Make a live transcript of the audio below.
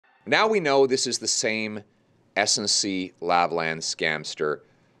Now we know this is the same SNC-Lavalin scamster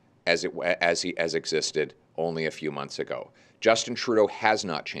as existed only a few months ago. Justin Trudeau has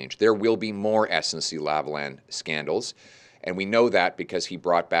not changed. There will be more SNC-Lavalin scandals, and we know that because he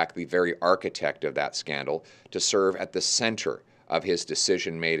brought back the very architect of that scandal to serve at the center of his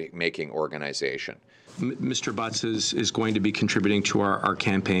decision-making organization. Mr. Butts is going to be contributing to our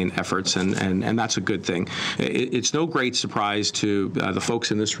campaign efforts, and that's a good thing. It's no great surprise to the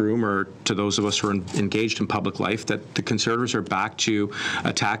folks in this room or to those of us who are engaged in public life that the Conservatives are back to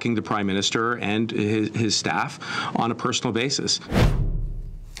attacking the Prime Minister and his staff on a personal basis.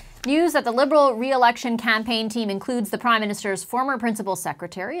 News that the Liberal re-election campaign team includes the Prime Minister's former principal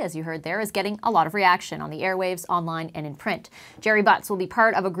secretary, as you heard there, is getting a lot of reaction on the airwaves, online and in print. Gerald Butts will be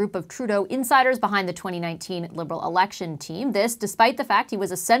part of a group of Trudeau insiders behind the 2019 Liberal election team. This, despite the fact he was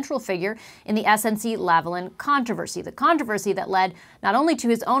a central figure in the SNC-Lavalin controversy, the controversy that led not only to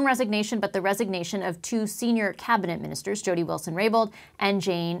his own resignation, but the resignation of two senior cabinet ministers, Jody Wilson-Raybould and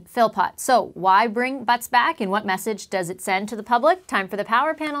Jane Philpott. So why bring Butts back, and what message does it send to the public? Time for the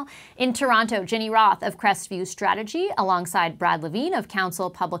Power Panel. In Toronto, Ginny Roth of Crestview Strategy, alongside Brad Levine of Council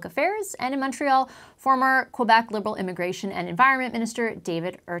Public Affairs, and in Montreal, former Quebec Liberal Immigration and Environment Minister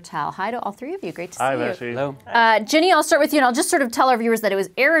David Ertel. Hi to all three of you. Great to see you. Hello. Ginny, I'll start with you, and I'll just sort of tell our viewers that it was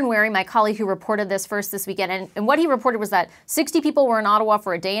Aaron Wary, my colleague, who reported this first this weekend. And what he reported was that 60 people were in Ottawa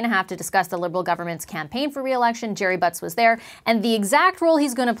for a day and a half to discuss the Liberal government's campaign for re-election. Gerald Butts was there, and the exact role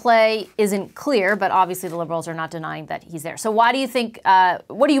he's going to play isn't clear, but obviously the Liberals are not denying that he's there. So why do you think,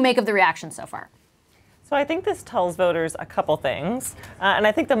 what do you make of the reaction so far? So I think this tells voters a couple things. And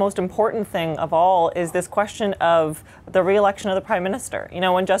I think the most important thing of all is this question of the re-election of the Prime Minister. You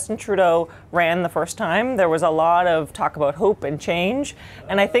know, when Justin Trudeau ran the first time, there was a lot of talk about hope and change.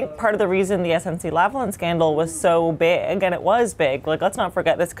 And I think part of the reason the SNC-Lavalin scandal was so big, and it was big, like, let's not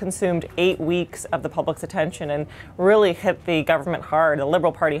forget, this consumed 8 weeks of the public's attention and really hit the government hard, the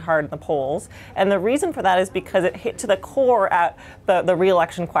Liberal Party hard in the polls. And the reason for that is because it hit to the core at the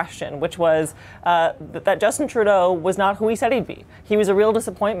re-election question, which was that Justin Trudeau was not who he said he'd be. He was a real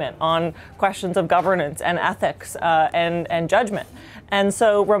disappointment on questions of governance and ethics and judgment. And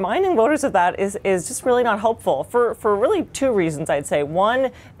so reminding voters of that is just really not helpful for really two reasons, I'd say.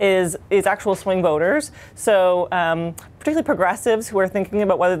 One is actual swing voters. So particularly progressives who are thinking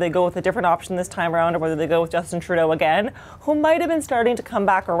about whether they go with a different option this time around or whether they go with Justin Trudeau again, who might have been starting to come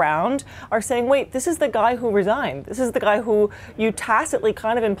back around, are saying, wait, this is the guy who resigned. This is the guy who you tacitly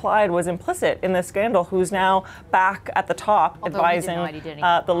kind of implied was implicit in this scandal, who's now back at the top advising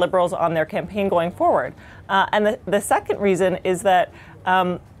the Liberals on their campaign going forward. And the second reason is that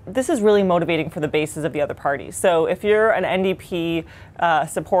this is really motivating for the bases of the other parties. So if you're an NDP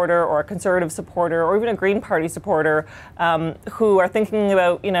supporter or a Conservative supporter or even a Green Party supporter who are thinking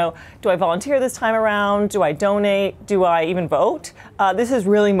about, you know, do I volunteer this time around? Do I donate? Do I even vote? This is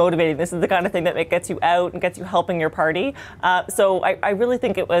really motivating. This is the kind of thing that gets you out and gets you helping your party. So I really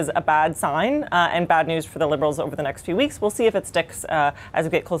think it was a bad sign and bad news for the Liberals over the next few weeks. We'll see if it sticks as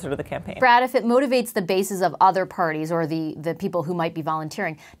we get closer to the campaign. Brad, if it motivates the bases of other parties or the people who might be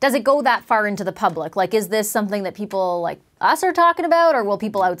volunteering, does it go that far into the public? Like, is this something that people like us are talking about, or will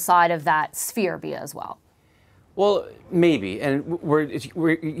people outside of that sphere be as well? Well, maybe, and we're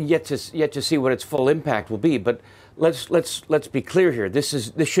yet to see what its full impact will be. But let's be clear here.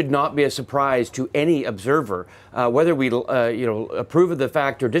 This should not be a surprise to any observer, whether we approve of the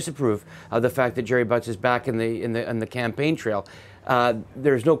fact or disapprove of the fact that Gerald Butts is back in the campaign trail.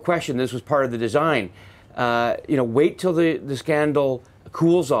 There's no question this was part of the design. Wait till the scandal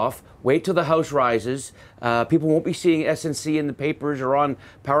cools off. Wait till the House rises. People won't be seeing SNC in the papers or on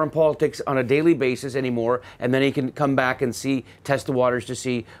Power and Politics on a daily basis anymore, and then he can come back and test the waters to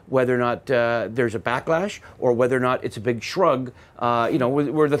see whether or not there's a backlash or whether or not it's a big shrug.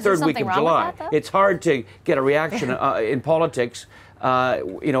 We're the third week of July. It's hard to get a reaction in politics,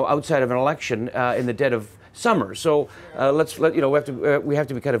 outside of an election in the dead of summer. So we have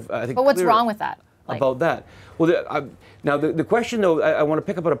to be kind of I think. But what's wrong with that? About that. Well, now the question, though, I want to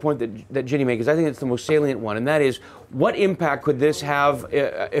pick up on a point that Ginny made, because I think it's the most salient one, and that is, what impact could this have,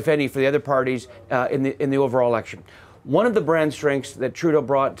 if any, for the other parties in the overall election? One of the brand strengths that Trudeau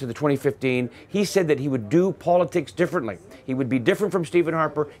brought to the 2015, he said that he would do politics differently. He would be different from Stephen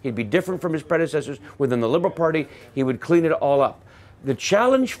Harper. He'd be different from his predecessors within the Liberal Party. He would clean it all up. The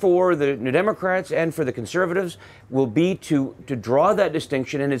challenge for the New Democrats and for the Conservatives will be to draw that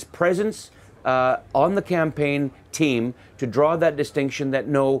distinction, and his presence on the campaign team to draw that distinction that,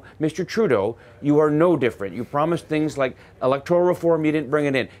 no, Mr. Trudeau, you are no different. You promised things like electoral reform, you didn't bring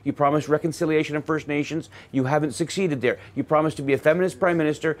it in. You promised reconciliation of First Nations, you haven't succeeded there. You promised to be a feminist prime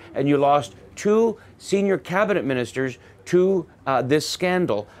minister, and you lost 2 senior cabinet ministers to this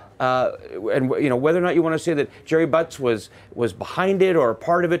scandal. And whether or not you want to say that Gerry Butts was behind it or a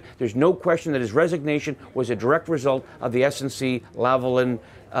part of it, there's no question that his resignation was a direct result of the SNC-Lavalin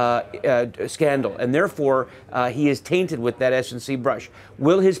scandal, and therefore he is tainted with that SNC brush.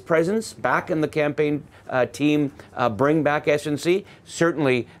 Will his presence back in the campaign team bring back SNC?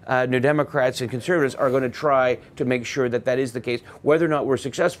 Certainly, New Democrats and Conservatives are going to try to make sure that that is the case. Whether or not we're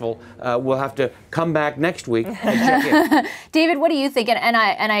successful, we'll have to come back next week and check in. David, what do you think? And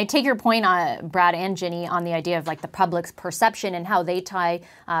I take your point on Brad and Ginny on the idea of like the public's perception and how they tie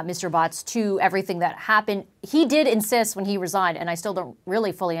Mr. Butts to everything that happened. He did insist when he resigned, and I still don't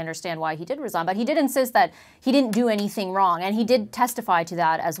really fully understand why he did resign, but he did insist that he didn't do anything wrong, and he did testify to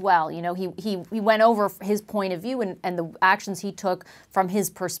that as well. You know, he went over his point of view and the actions he took from his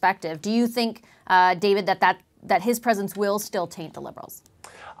perspective. Do you think, David, that his presence will still taint the Liberals?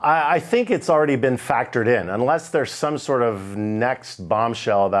 I think it's already been factored in, unless there's some sort of next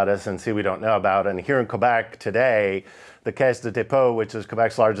bombshell about SNC we don't know about. And here in Quebec today, the Caisse de dépôt, which is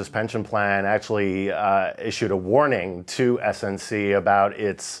Quebec's largest pension plan, actually issued a warning to SNC about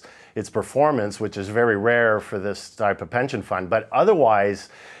its performance, which is very rare for this type of pension fund. But otherwise,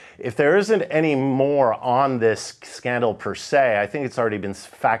 if there isn't any more on this scandal per se, I think it's already been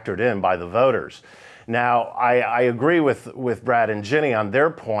factored in by the voters. Now, I agree with Brad and Ginny on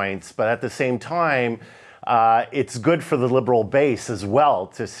their points, but at the same time, it's good for the Liberal base as well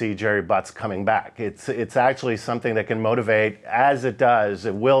to see Gerry Butts coming back. It's actually something that can motivate, as it does,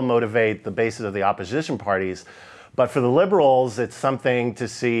 it will motivate the bases of the opposition parties. But for the Liberals, it's something to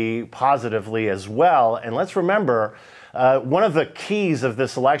see positively as well. And let's remember, one of the keys of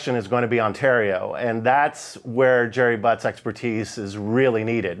this election is going to be Ontario, and that's where Gerry Butts' expertise is really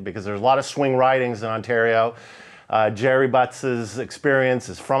needed, because there's a lot of swing ridings in Ontario. Gerry Butts' experience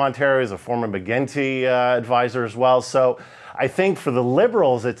is from Ontario. He's a former McGuinty advisor as well. So I think for the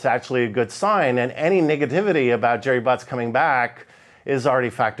Liberals, it's actually a good sign, and any negativity about Gerry Butts coming back is already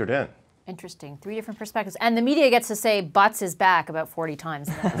factored in. Interesting. 3 different perspectives. And the media gets to say Butts is back about 40 times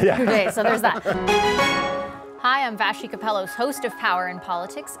in the 2 days. So there's that. Hi, I'm Vashi Capellos, host of Power in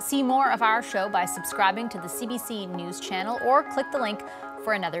Politics. See more of our show by subscribing to the CBC News channel or click the link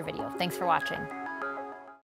for another video. Thanks for watching.